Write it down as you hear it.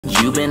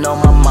You been on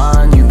my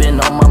mind, you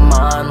been on my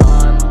mind.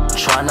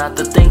 Try not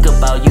to think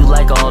about you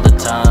like all the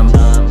time.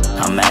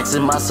 I'm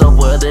asking myself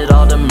where did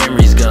all the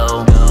memories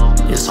go.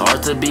 It's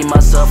hard to be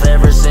myself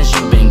ever since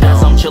you been gone.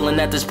 As I'm chilling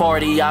at this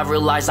party, I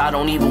realize I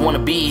don't even wanna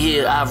be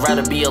here. I'd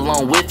rather be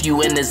alone with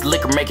you, and this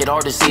liquor make it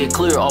hard to see it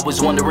clear.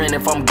 Always wondering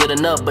if I'm good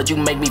enough, but you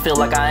make me feel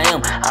like I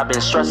am. I've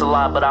been stressed a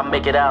lot, but I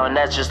make it out, and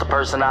that's just the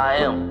person I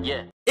am.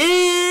 Yeah.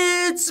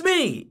 It's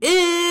me,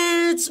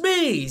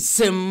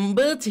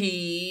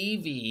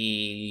 SimbaTv.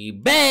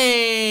 Bang!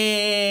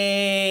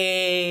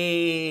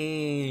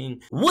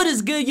 What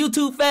is good,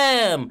 YouTube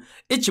fam?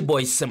 It's your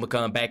boy Simba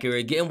back here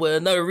again with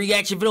another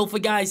reaction video for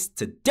you guys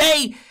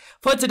today.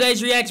 For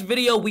today's reaction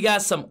video, we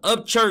got some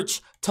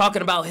Upchurch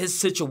talking about his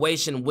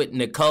situation with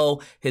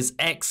Nicole, his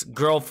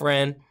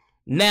ex-girlfriend.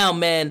 Now,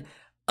 man,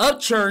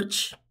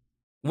 Upchurch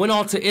went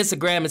on to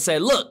Instagram and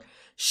said, look,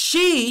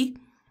 she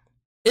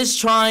is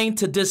trying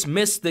to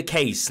dismiss the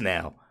case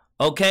now,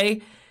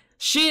 okay?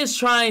 She is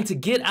trying to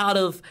get out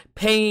of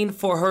paying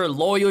for her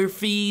lawyer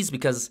fees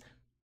because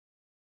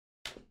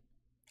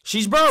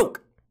she's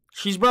broke.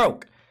 She's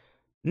broke.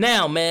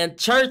 Now, man,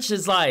 Church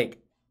is like,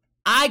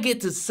 I get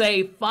to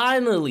say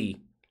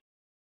finally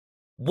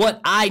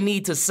what I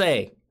need to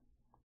say.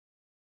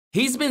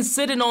 He's been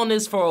sitting on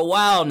this for a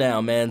while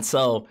now, man,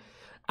 so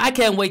I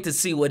can't wait to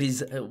see what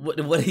he's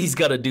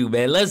gonna do,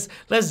 man. Let's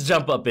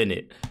jump up in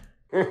it.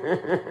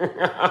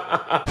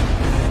 That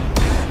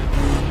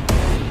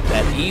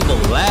evil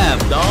laugh,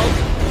 dog.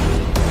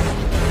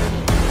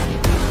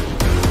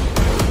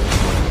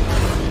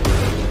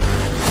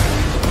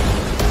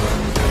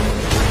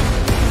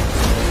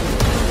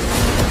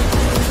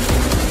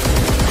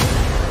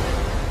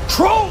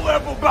 Troll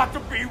level about to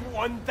be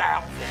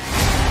 1,000.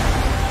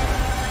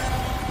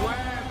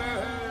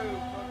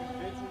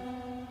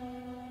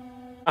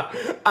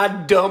 I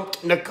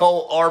dumped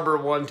Nicole Arbour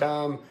one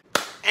time,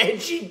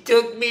 and she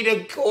took me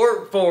to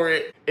court for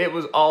it. It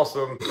was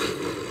awesome.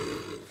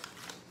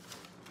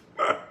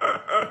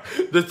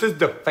 This is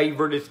the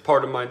favoriteest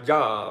part of my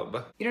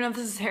job. You don't know if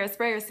this is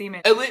hairspray or semen.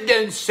 I went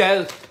down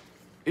south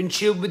and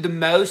chilled with the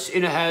mouse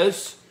in a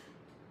house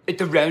at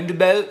the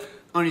roundabout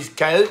on his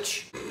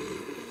couch.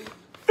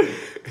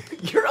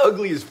 You're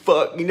ugly as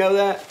fuck, you know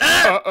that?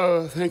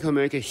 I think I'll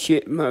make a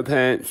shit in my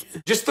pants.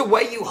 Just the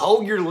way you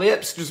hold your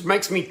lips just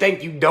makes me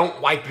think you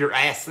don't wipe your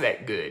ass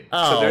that good.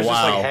 Oh, so there's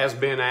wow. this like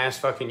has-been ass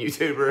fucking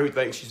YouTuber who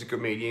thinks she's a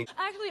comedian.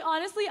 Actually,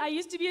 honestly, I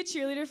used to be a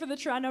cheerleader for the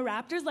Toronto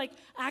Raptors. Like,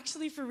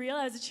 actually, for real,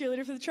 I was a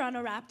cheerleader for the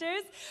Toronto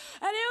Raptors.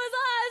 And it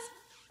was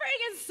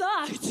freaking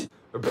sucked.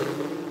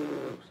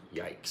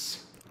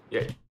 Yikes.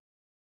 Yeah.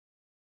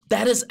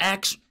 That is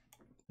actual.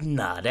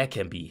 Nah, that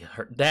can be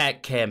her.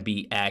 That can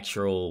be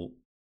actual.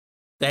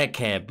 That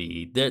can't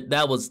be.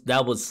 That was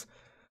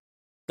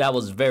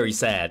very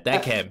sad.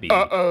 That can't be.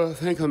 I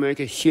think I'll make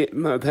a shit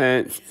in my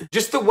pants.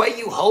 Just the way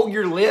you hold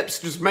your lips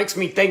just makes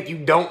me think you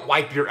don't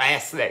wipe your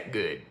ass that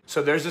good.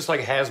 So there's this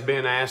like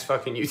has-been ass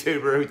fucking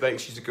YouTuber who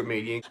thinks she's a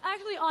comedian.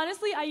 Actually,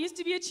 honestly, I used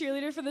to be a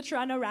cheerleader for the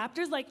Toronto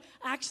Raptors. Like,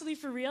 actually,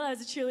 for real, I was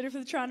a cheerleader for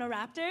the Toronto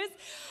Raptors.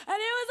 And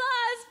it was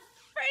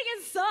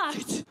freaking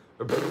sucked.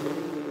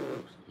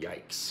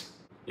 Yikes.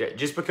 Yeah,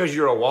 just because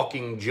you're a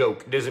walking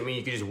joke doesn't mean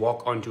you can just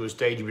walk onto a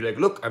stage and be like,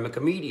 look, I'm a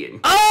comedian.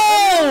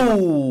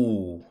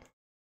 Oh!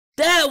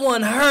 That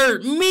one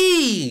hurt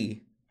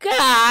me!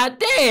 God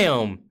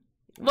damn!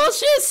 Well,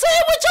 shit, say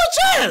it with your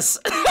chest!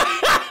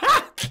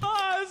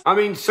 I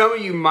mean, some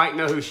of you might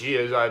know who she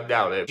is, I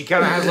doubt it. She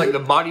kind of has like the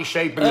body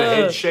shape and the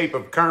head shape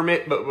of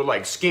Kermit, but with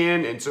like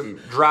skin and some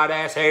dried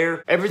ass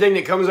hair. Everything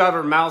that comes out of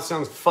her mouth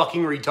sounds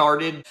fucking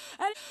retarded. And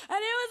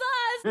it was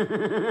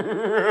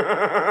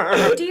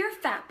Dear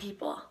fat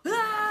people.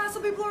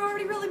 Some people are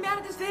already really mad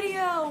at this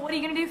video. What are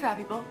you gonna do, fat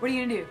people? What are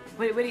you gonna do?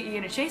 What are you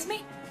gonna chase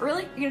me?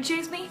 Really? You gonna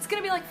chase me? It's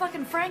gonna be like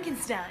fucking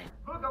Frankenstein.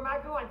 Look, I'm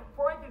acting like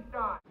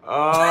Frankenstein.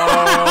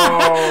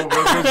 Oh,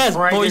 because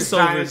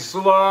Frankenstein is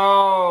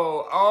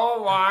slow.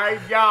 Oh my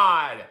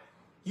god.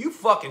 You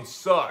fucking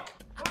suck.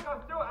 Look, I'm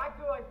still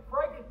acting like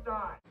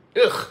Frankenstein.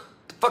 Ugh,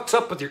 the fuck's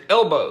up with your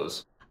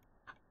elbows?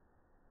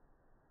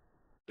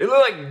 They look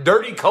like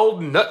dirty,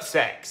 cold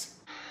nutsacks.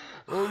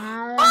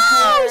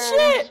 Oh,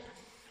 shit!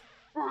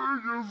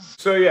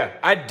 So yeah,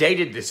 I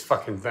dated this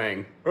fucking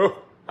thing.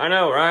 Oh, I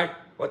know, right?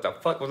 What the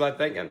fuck was I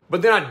thinking?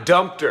 But then I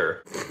dumped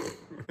her.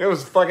 It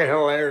was fucking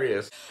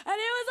hilarious. And it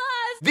was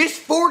This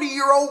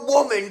 40-year-old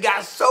woman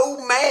got so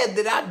mad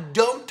that I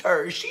dumped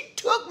her. She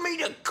took me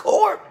to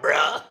court,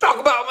 bruh. Talk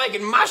about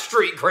making my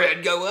street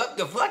cred go up.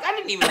 The fuck, I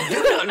didn't even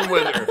do nothing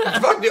with her.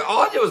 Fuck,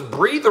 all I did was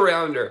breathe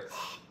around her.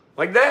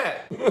 Like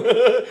that.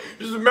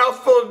 Just a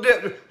mouthful of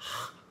dip.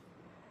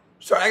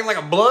 Start acting like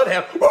a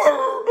bloodhound.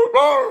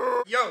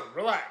 Yo,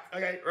 relax.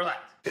 Okay, relax.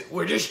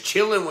 We're just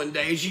chilling one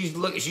day. She's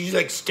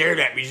like staring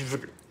at me. She's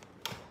looking.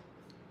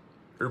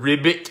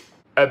 Ribbit.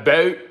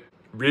 About.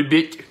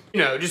 Ribbit. You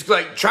know, just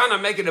like trying to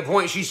make it a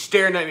point. She's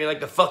staring at me like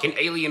the fucking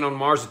alien on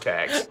Mars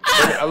Attacks.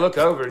 I look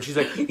over and she's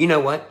like, you know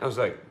what? I was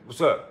like,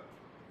 what's up?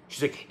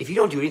 She's like, if you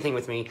don't do anything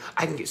with me,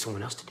 I can get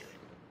someone else to do it.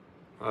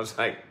 I was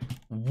like,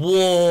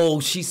 whoa,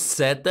 she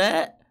said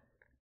that?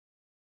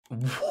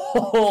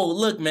 Whoa,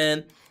 look,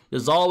 man.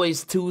 There's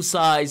always two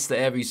sides to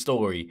every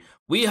story.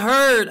 We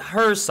heard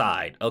her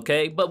side,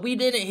 okay? But we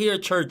didn't hear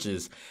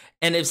Church's.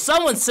 And if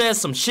someone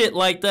says some shit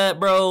like that,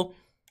 bro,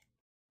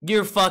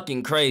 you're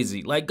fucking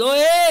crazy. Like, go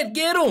ahead,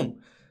 get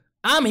him.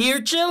 I'm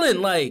here chilling.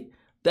 Like,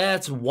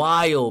 that's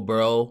wild,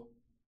 bro.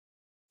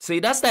 See,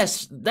 that's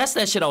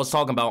that shit I was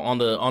talking about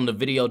on the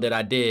video that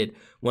I did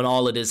when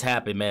all of this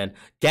happened, man.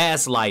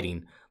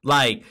 Gaslighting.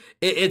 Like,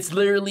 it's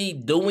literally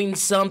doing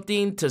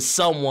something to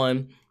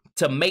someone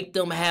to make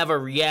them have a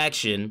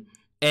reaction,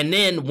 and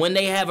then when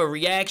they have a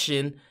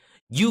reaction,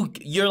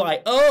 you're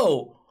like,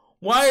 oh,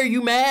 why are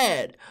you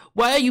mad?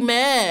 Why are you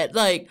mad?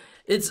 Like,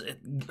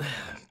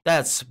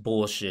 that's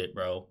bullshit,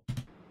 bro.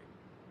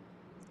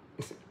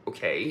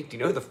 Okay, do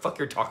you know who the fuck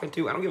you're talking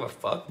to? I don't give a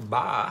fuck.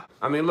 Bye.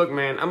 I mean, look,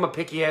 man, I'm a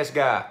picky-ass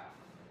guy.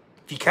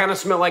 If you kind of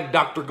smell like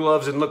Dr.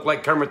 Gloves and look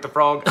like Kermit the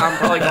Frog, I'm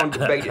probably going to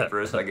debate it for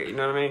a second, you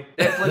know what I mean?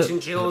 Netflix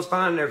and chill is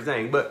fine and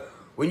everything, but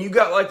when you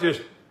got like this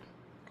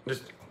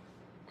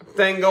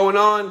thing going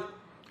on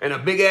and a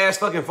big-ass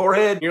fucking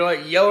forehead, you're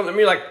like yelling at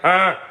me like,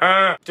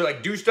 to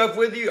like do stuff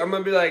with you, I'm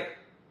gonna be like,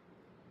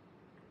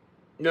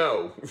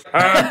 no.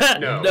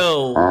 No.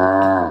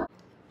 No.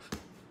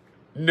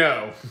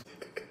 No.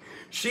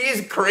 She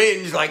is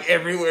cringe like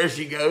everywhere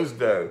she goes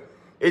though.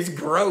 It's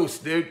gross,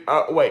 dude.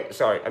 Wait,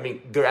 sorry. I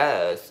mean,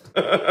 gross.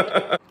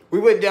 We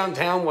went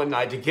downtown one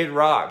night to Kid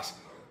Rock's.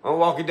 I'm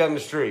walking down the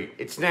street.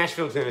 It's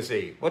Nashville,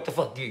 Tennessee. What the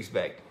fuck do you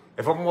expect?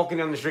 If I'm walking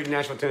down the street in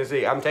Nashville,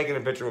 Tennessee, I'm taking a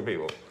picture with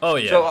people. Oh,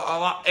 yeah.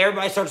 So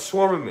everybody starts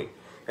swarming me.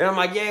 And I'm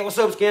like, yeah, what's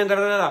up, Scan? Da,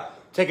 da, da, da.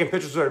 Taking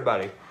pictures with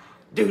everybody.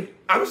 Dude,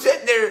 I'm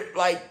sitting there,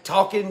 like,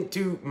 talking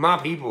to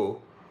my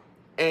people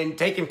and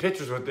taking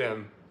pictures with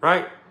them,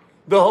 right?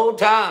 The whole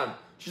time.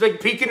 She's,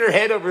 like, peeking her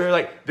head over here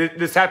like,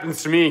 this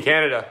happens to me in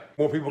Canada.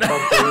 More people come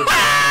through.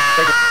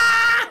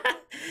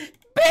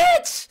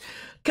 Bitch!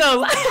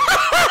 Come.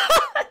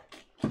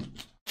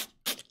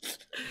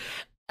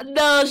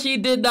 No, she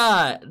did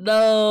not.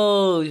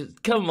 No.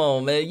 Come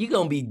on, man. You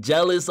gonna be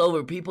jealous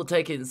over people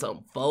taking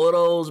some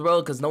photos,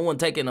 bro? Because no one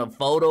taking a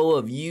photo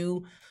of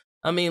you.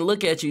 I mean,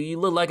 look at you. You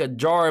look like a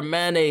jar of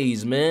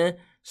mayonnaise, man.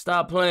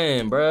 Stop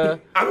playing, bruh.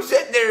 I'm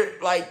sitting there,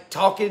 like,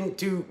 talking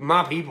to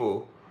my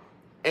people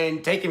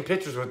and taking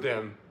pictures with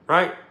them,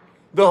 right?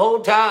 The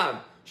whole time.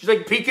 She's,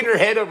 like, peeking her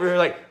head over here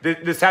like,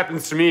 this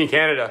happens to me in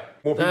Canada.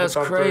 More people That's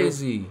come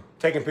crazy. Through,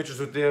 taking pictures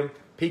with them,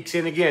 peeks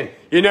in again.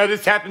 You know,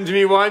 this happened to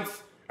me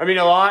once. I mean,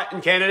 a lot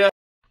in Canada.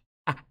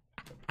 The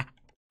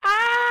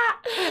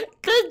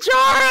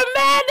jar of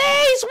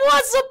mayonnaise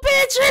wants a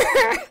picture.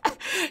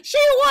 She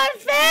want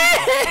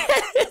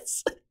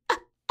fans.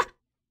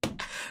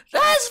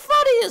 That's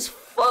funny as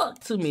fuck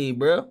to me,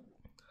 bro.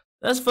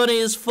 That's funny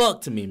as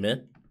fuck to me,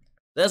 man.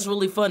 That's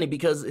really funny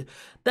because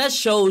that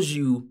shows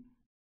you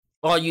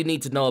all you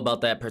need to know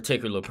about that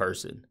particular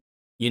person.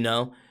 You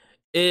know,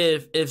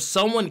 if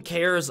someone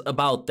cares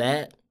about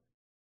that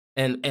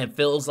and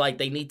feels like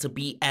they need to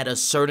be at a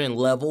certain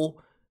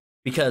level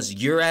because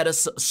you're at a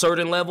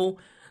certain level,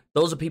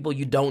 those are people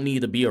you don't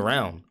need to be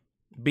around.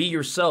 Be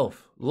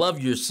yourself.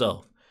 Love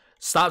yourself.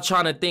 Stop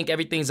trying to think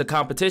everything's a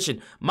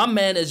competition. My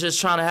man is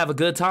just trying to have a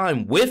good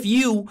time with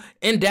you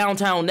in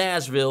downtown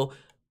Nashville.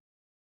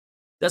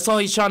 That's all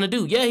he's trying to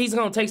do. Yeah, he's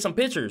going to take some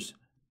pictures.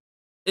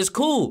 It's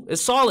cool.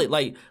 It's solid.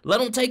 Like,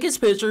 let him take his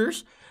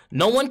pictures.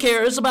 No one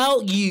cares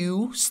about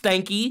you,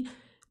 stanky.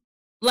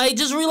 Like,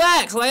 just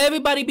relax. Like,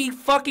 everybody be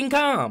fucking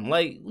calm.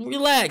 Like,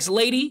 relax,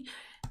 lady.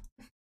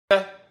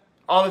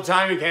 All the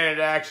time in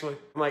Canada, actually.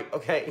 I'm like,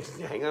 okay,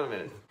 hang on a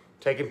minute.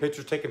 Taking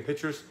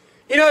pictures.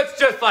 You know, it's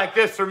just like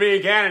this for me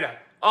in Canada.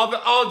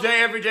 All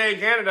day, every day in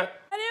Canada.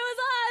 And it was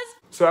us.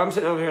 So I'm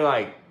sitting over here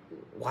like,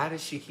 why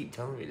does she keep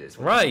telling me this?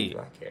 Right. Do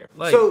I care?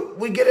 Like, so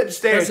we get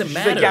upstairs. Doesn't She's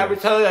matter. like, yeah, we're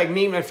totally like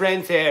me and my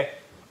friends here.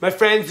 My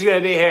friends are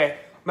gonna be here.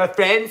 My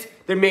friends,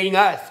 they're meeting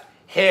us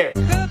here.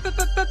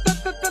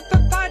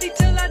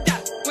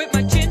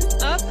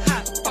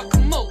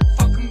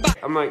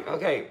 I'm like,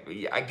 okay,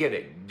 yeah, I get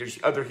it. There's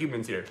other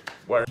humans here.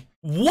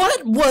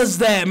 What was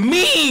that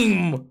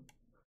meme?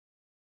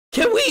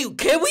 Can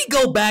we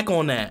go back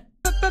on that?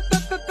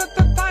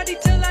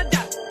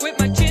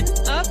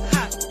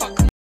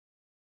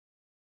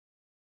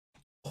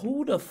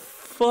 Who the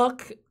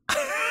fuck?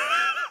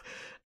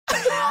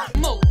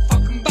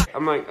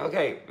 I'm like,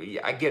 okay,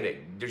 yeah, I get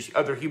it. There's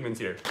other humans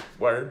here.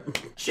 Word.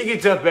 She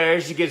gets up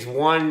there, she gets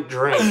one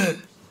drink.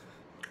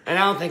 And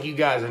I don't think you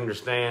guys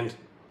understand.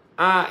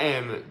 I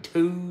am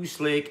too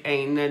slick,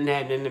 ain't nothing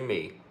happening to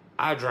me.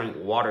 I drink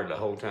water the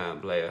whole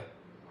time, player.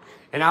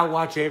 And I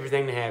watch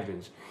everything that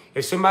happens.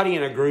 If somebody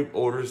in a group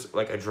orders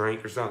like a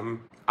drink or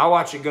something, I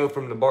watch it go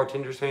from the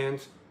bartender's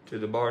hands to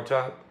the bar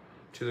top,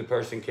 to the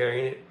person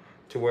carrying it,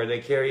 to where they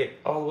carry it,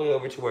 all the way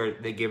over to where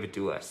they give it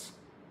to us.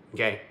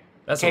 Okay?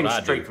 That's Came what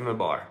I straight do. from the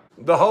bar.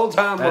 The whole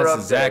time That's we're up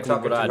exactly there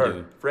talking what to I her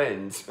do.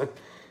 friends.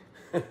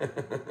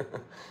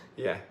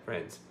 Yeah,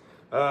 friends.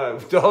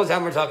 The whole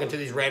time we're talking to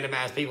these random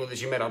ass people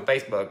that you met on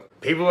Facebook.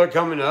 People are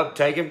coming up,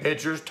 taking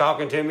pictures,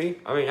 talking to me.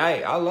 I mean,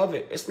 hey, I love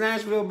it. It's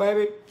Nashville,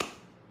 baby.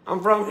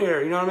 I'm from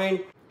here, you know what I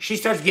mean? she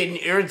starts getting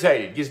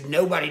irritated because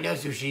nobody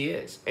knows who she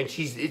is. And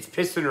it's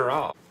pissing her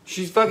off.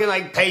 She's fucking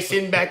like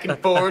pacing back and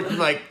forth and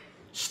like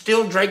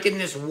still drinking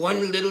this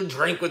one little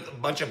drink with a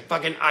bunch of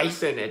fucking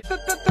ice in it. You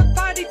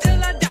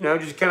know,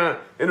 just kind of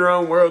in her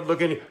own world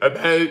looking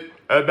about.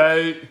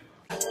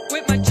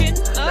 With my chin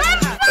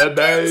up.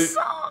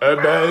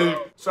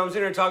 So I'm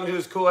sitting there talking to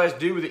this cool ass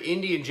dude with an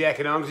Indian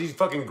jacket on because he's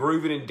fucking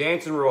grooving and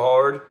dancing real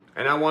hard.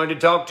 And I wanted to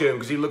talk to him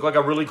because he looked like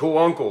a really cool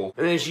uncle.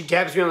 And then she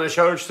taps me on the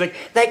shoulder. She's like,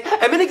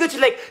 I'm gonna go to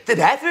like the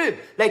bathroom.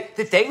 Like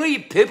the thing where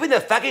you poop in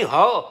the fucking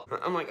hall.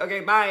 I'm like,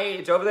 okay, bye,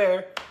 it's over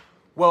there.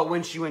 Well,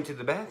 when she went to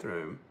the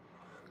bathroom,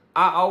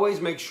 I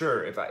always make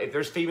sure if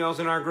there's females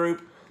in our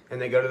group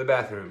and they go to the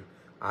bathroom,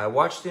 I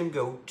watch them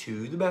go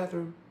to the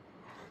bathroom.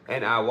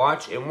 And I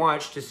watch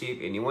to see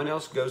if anyone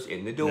else goes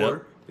in the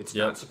door that's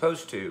not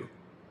supposed to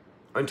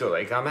until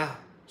they come out.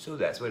 So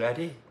that's what I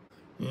did.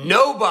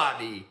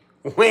 Nobody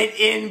went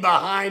in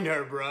behind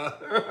her,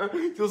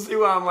 bruh. You'll see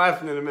why I'm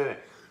laughing in a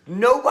minute.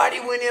 Nobody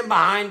went in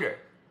behind her.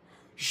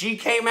 She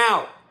came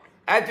out.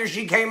 After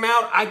she came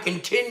out, I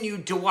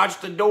continued to watch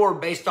the door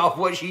based off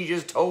what she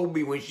just told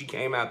me when she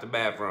came out the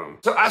bathroom.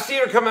 So I see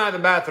her come out of the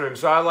bathroom,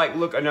 so I like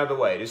look another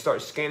way to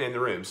start scanning the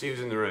room, see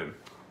who's in the room.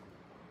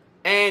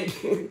 And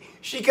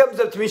she comes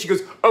up to me, she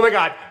goes, oh my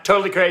God,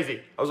 totally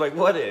crazy. I was like,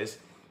 what is?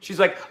 She's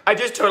like, I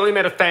just totally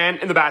met a fan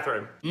in the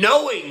bathroom.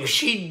 Knowing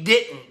she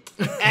didn't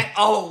at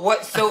all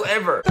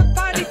whatsoever.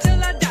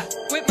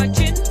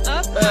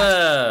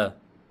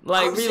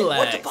 Like, relax.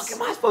 What the fuck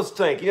am I supposed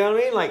to think? You know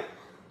what I mean? Like,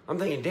 I'm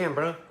thinking, damn,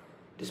 bro,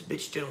 this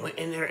bitch still went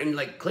in there and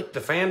like clicked the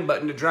fan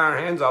button to dry her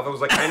hands off. I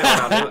was like, I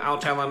know, I'll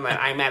tell him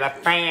that I met a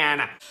fan.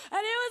 And it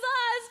was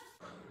us.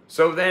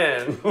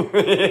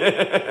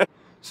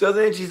 So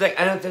then she's like,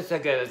 I don't think I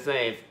got it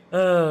safe.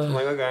 I'm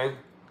like, okay.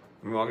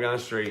 We walk down the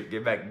street,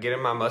 get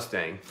in my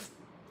Mustang.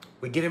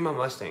 We get in my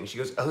Mustang. She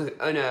goes, oh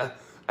no,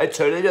 I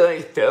totally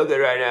don't feel good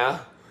right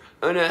now.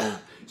 Oh no,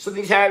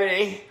 something's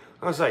happening.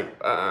 I was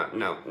like,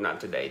 no, not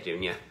today,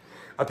 Junior.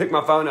 I picked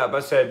my phone up. I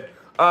said,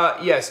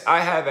 yes,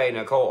 I have a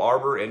Nicole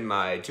Arbour in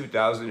my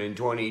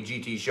 2020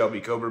 GT Shelby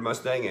Cobra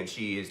Mustang, and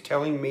she is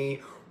telling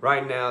me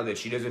right now that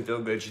she doesn't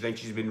feel good. She thinks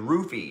she's been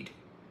roofied.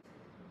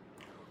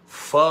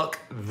 Fuck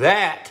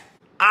that.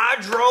 I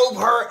drove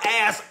her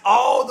ass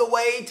all the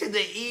way to the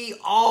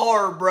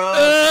ER,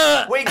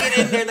 bro. We get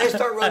in there, they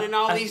start running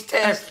all these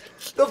tests.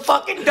 The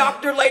fucking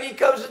doctor lady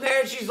comes in there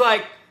and she's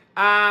like,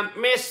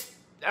 miss,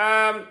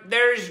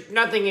 there's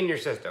nothing in your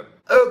system.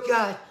 Oh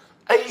God,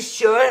 are you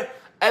sure?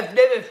 I've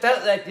never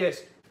felt like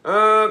this.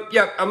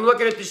 Yeah, I'm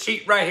looking at the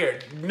sheet right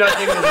here.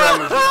 Nothing is wrong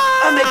with you.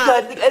 Oh my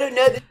God, I don't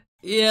know.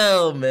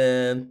 Yo,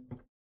 man.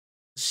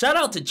 Shout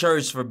out to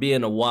Church for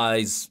being a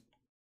wise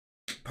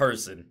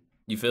person.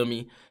 You feel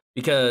me?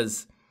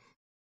 Because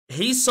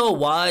he's so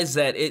wise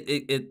that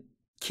it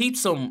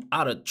keeps him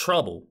out of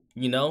trouble,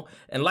 you know?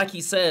 And like he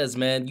says,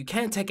 man, you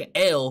can't take an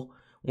L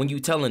when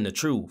you telling the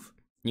truth,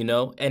 you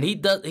know? And he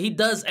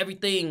does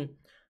everything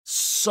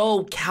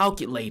so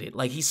calculated.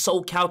 Like, he's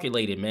so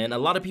calculated, man. A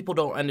lot of people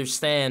don't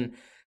understand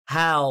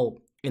how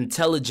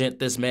intelligent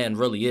this man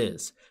really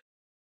is.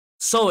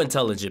 So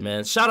intelligent,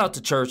 man. Shout out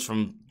to Church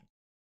from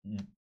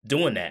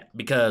doing that,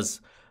 because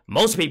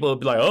most people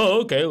would be like,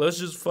 oh, okay, let's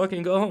just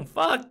fucking go home.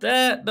 Fuck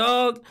that,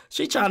 dog.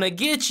 She trying to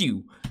get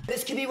you.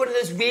 This could be one of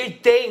those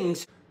weird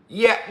things.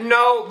 Yeah,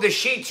 no, the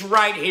sheet's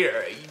right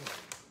here.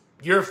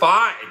 You're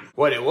fine.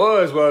 What it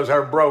was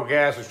her broke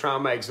ass was trying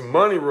to make some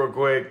money real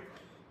quick,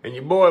 and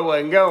your boy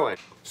wasn't going.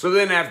 So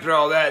then after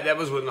all that, that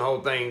was when the whole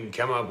thing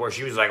came up where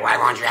she was like, why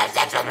won't you have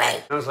sex with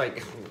me? I was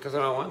like, because I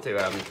don't want to.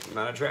 I'm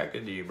not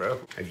attracted to you, bro.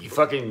 Have you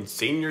fucking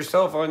seen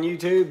yourself on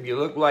YouTube? You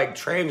look like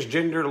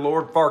transgender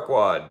Lord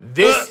Farquaad.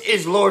 This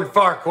is Lord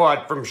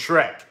Farquaad from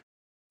Shrek.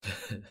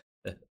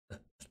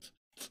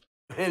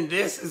 And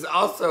this is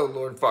also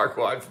Lord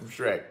Farquaad from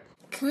Shrek.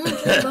 Country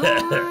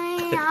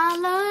boy,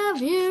 I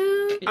love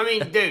you. I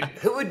mean, dude,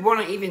 who would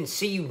want to even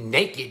see you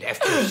naked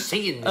after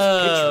seeing this picture?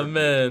 Oh,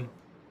 man.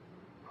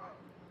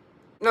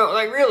 No,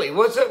 like, really,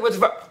 what's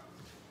about?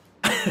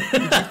 Did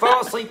you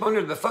fall asleep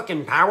under the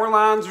fucking power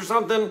lines or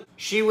something?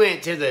 She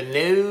went to the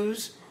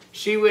news.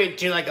 She went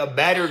to, like, a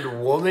battered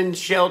woman's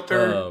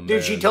shelter. Oh,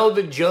 dude, she told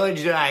the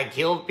judge that I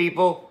killed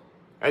people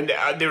and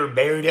they were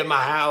buried at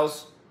my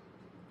house.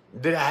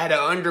 That I had an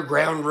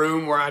underground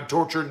room where I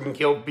tortured and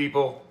killed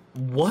people.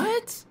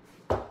 What?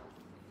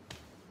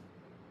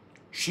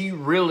 She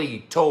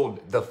really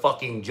told the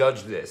fucking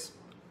judge this.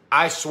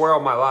 I swear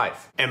on my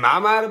life. Am I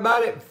mad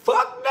about it?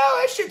 Fuck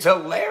no, that shit's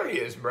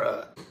hilarious,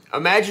 bruh.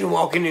 Imagine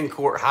walking in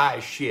court high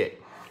as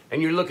shit,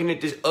 and you're looking at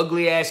this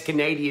ugly-ass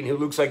Canadian who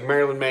looks like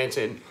Marilyn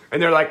Manson,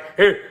 and they're like,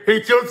 hey, he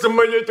killed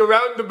somebody at the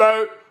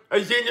roundabout.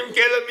 I seen him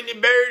kill him, and he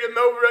buried him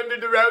over under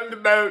the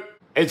roundabout.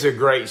 It's a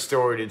great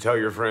story to tell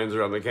your friends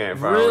around the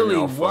campfire. Really?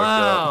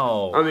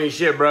 Wow. I mean,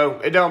 shit, bro.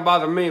 It don't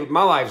bother me.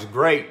 My life's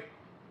great.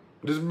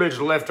 This bitch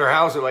left her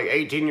house at like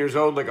 18 years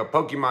old like a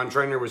Pokemon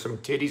trainer with some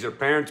titties her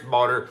parents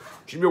bought her.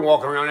 She's been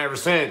walking around ever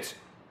since.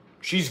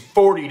 She's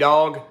 40,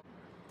 dog.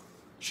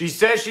 She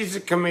says she's a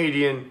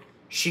comedian.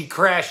 She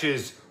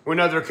crashes when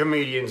other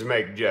comedians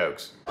make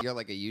jokes. You're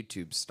like a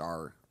YouTube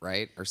star,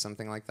 right? Or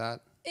something like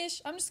that?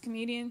 Ish. I'm just a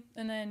comedian,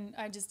 and then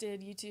I just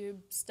did YouTube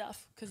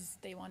stuff because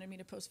they wanted me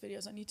to post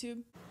videos on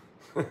YouTube.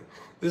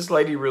 This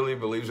lady really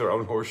believes her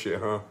own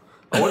horseshit, huh?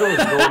 I wonder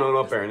what's going on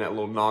up there in that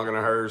little noggin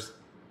of hers.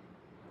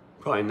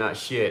 Probably not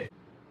shit.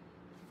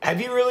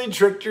 Have you really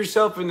tricked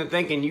yourself into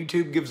thinking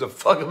YouTube gives a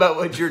fuck about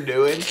what you're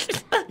doing?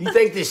 You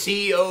think the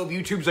CEO of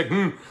YouTube's like,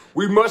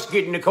 we must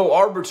get Nicole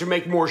Arbour to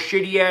make more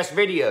shitty-ass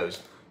videos.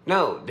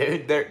 No,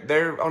 dude,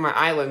 they're on an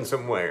island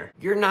somewhere.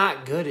 You're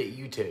not good at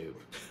YouTube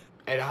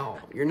at all.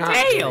 You're not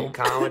good at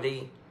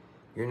comedy.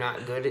 You're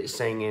not good at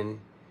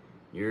singing.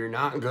 You're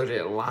not good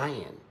at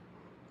lying.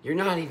 You're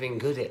not even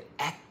good at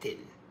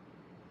acting.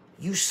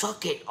 You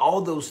suck at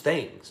all those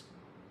things.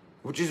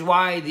 Which is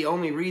why the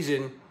only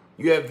reason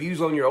you have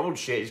views on your old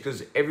shit is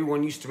because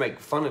everyone used to make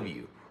fun of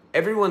you.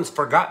 Everyone's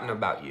forgotten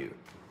about you.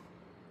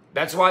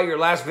 That's why your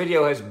last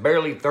video has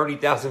barely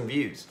 30,000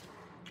 views.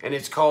 And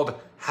it's called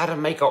How to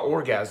Make an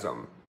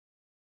Orgasm.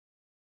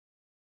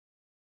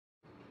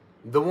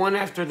 The one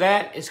after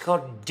that is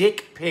called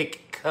Dick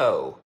Pic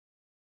Co.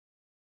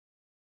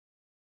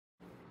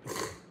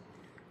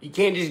 You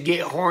can't just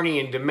get horny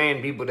and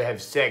demand people to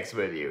have sex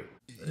with you.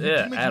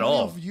 Yeah, at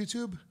all. Off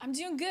YouTube? I'm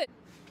doing good.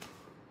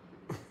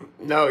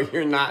 No,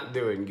 you're not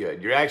doing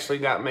good. You're actually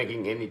not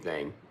making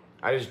anything.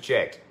 I just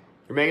checked.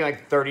 You're making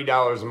like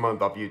 $30 a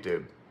month off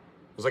YouTube.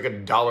 It's like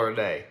 $1 a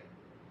day.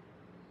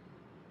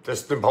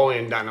 That's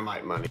Napoleon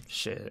Dynamite money.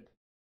 Shit.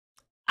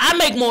 I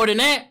make more than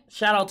that.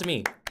 Shout out to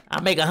me.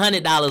 I make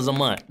 $100 a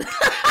month.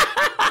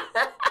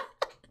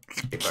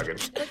 Fucking.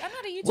 Like, I'm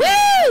not a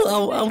YouTuber.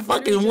 Woo! I'm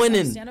fucking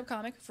winning. Stand-up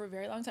comic for a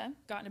very long time.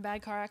 Got in a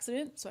bad car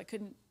accident, so I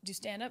couldn't do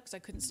stand-up because I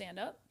couldn't stand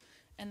up.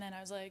 And then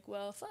I was like,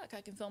 well, fuck,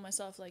 I can film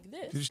myself like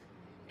this.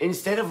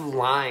 Instead of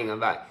lying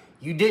about,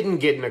 you didn't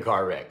get in a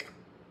car wreck.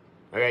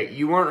 Okay,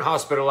 you weren't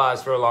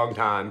hospitalized for a long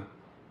time.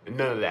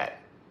 None of that.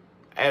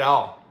 At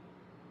all.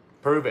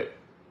 Prove it.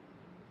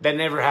 That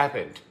never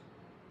happened.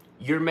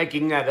 You're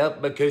making that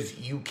up because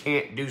you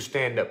can't do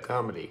stand-up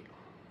comedy.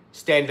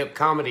 Stand-up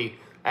comedy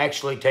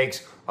actually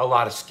takes a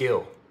lot of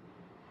skill.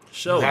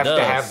 Sure you have does.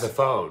 to have the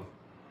phone.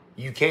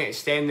 You can't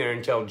stand there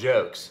and tell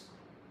jokes.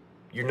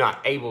 You're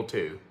not able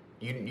to.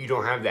 You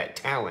don't have that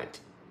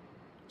talent.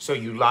 So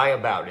you lie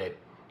about it.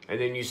 And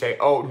then you say,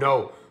 oh,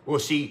 no. Well,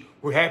 see,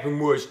 what happened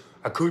was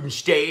I couldn't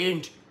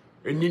stand.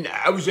 And then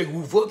I was like,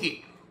 well, fuck it.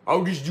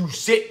 I'll just do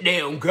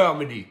sit-down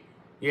comedy.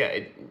 Yeah,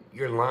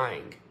 you're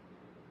lying.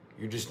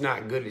 You're just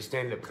not good at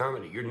stand-up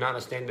comedy. You're not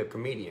a stand-up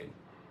comedian.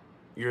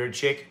 You're a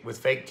chick with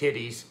fake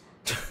titties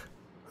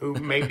who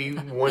maybe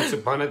once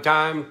upon a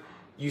time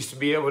used to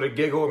be able to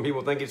giggle and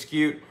people think it's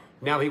cute.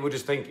 Now people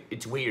just think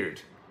it's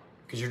weird.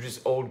 Because you're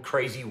just old,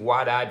 crazy,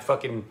 wide-eyed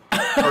fucking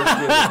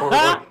person in the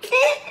corner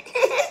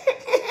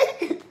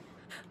going,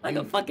 like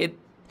a fucking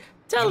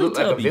you look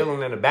like a Teletubby.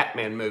 villain in a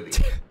Batman movie.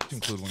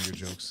 Include one of your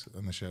jokes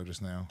on the show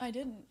just now. I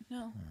didn't. No.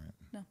 All right.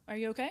 No. Are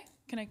you okay?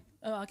 Can I?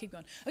 Oh, I'll keep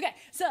going. Okay.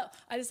 So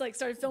I just like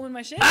started filming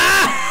my shit.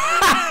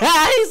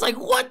 He's like,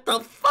 what the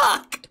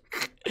fuck?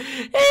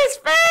 His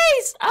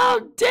face!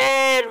 I'm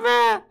dead,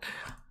 man.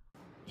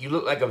 You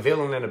look like a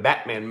villain in a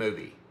Batman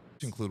movie.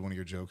 Include one of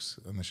your jokes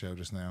on the show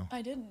just now.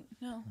 I didn't.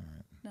 No. All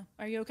right. No.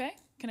 Are you okay?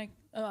 Can I?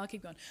 Oh, I'll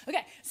keep going.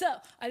 Okay. So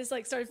I just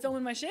like started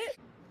filming my shit.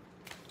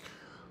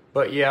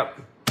 But yeah,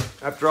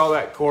 after all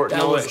that court and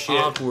That all was that shit,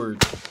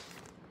 awkward.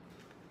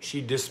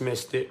 she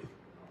dismissed it.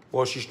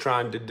 Well, she's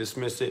trying to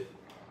dismiss it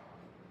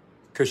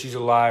because she's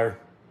a liar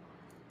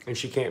and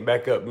she can't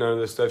back up none of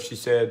the stuff she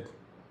said.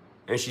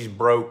 And she's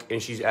broke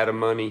and she's out of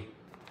money.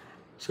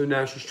 So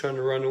now she's trying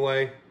to run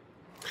away.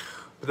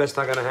 But that's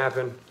not gonna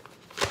happen.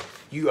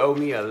 You owe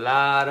me a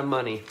lot of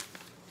money.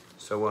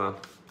 So,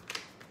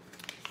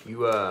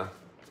 you,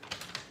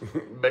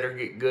 better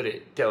get good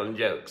at telling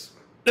jokes.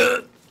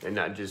 And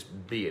not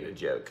just being a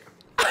joke.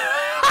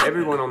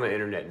 Everyone on the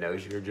internet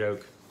knows you're a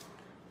joke.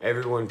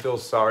 Everyone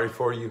feels sorry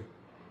for you.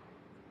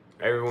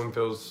 Everyone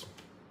feels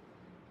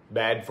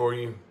bad for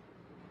you.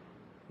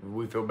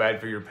 We feel bad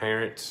for your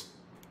parents.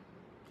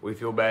 We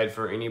feel bad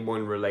for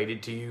anyone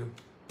related to you.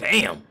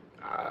 Damn.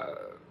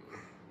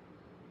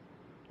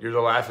 You're the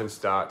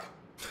laughingstock.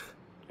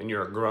 And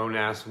you're a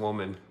grown-ass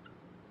woman.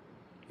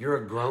 You're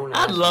a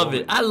grown-ass I love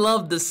woman. it. I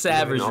love the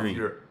Living off savagery.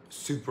 your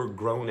super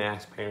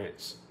grown-ass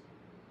parents.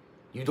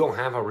 You don't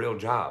have a real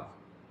job.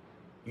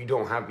 You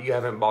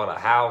haven't bought a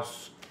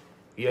house.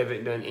 You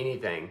haven't done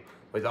anything.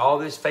 With all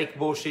this fake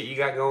bullshit you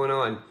got going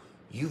on,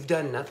 you've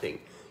done nothing.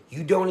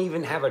 You don't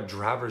even have a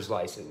driver's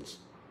license.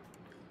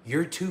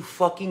 You're too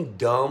fucking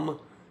dumb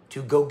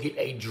to go get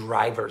a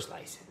driver's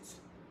license.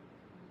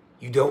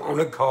 You don't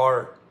own a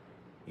car.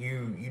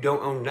 You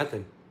don't own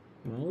nothing.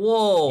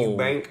 Whoa. You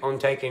bank on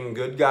taking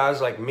good guys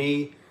like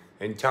me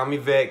and Tommy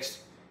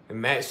Vex and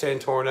Matt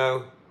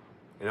Santorno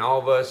and all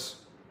of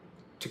us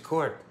to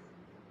court.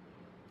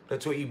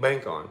 That's what you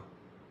bank on.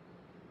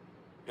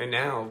 And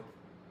now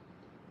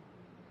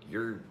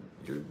you're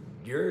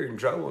in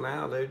trouble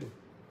now, dude.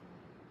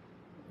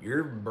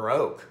 You're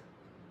broke.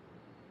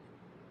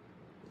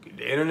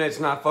 The internet's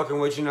not fucking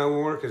with you no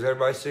more because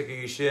everybody's sick of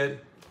your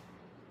shit.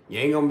 You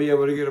ain't gonna be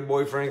able to get a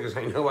boyfriend because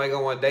ain't nobody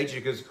gonna want to date you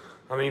because,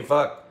 I mean,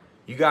 fuck,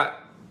 you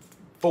got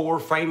 4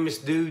 famous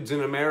dudes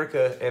in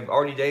America have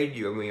already dated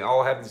you and we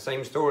all have the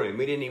same story and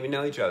we didn't even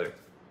know each other.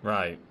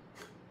 Right.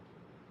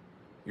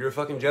 You're a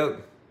fucking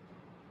joke.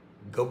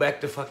 Go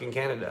back to fucking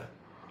Canada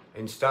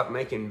and stop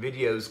making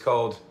videos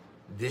called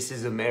This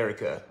is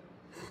America.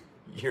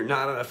 You're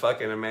not a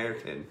fucking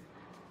American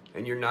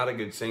and you're not a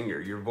good singer.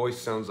 Your voice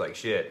sounds like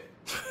shit.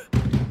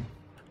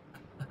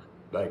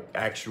 Like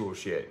actual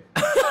shit.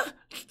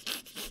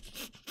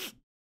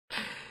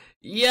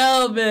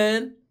 Yo,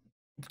 man.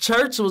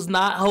 Church was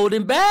not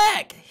holding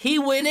back. He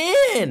went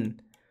in.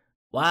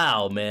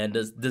 Wow, man.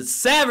 The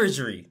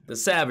savagery. The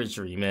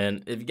savagery,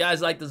 man. If you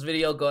guys like this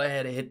video, go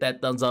ahead and hit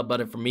that thumbs up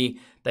button for me.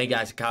 Thank you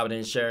guys for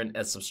commenting, sharing,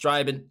 and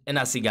subscribing. And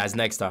I'll see you guys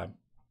next time.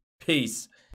 Peace.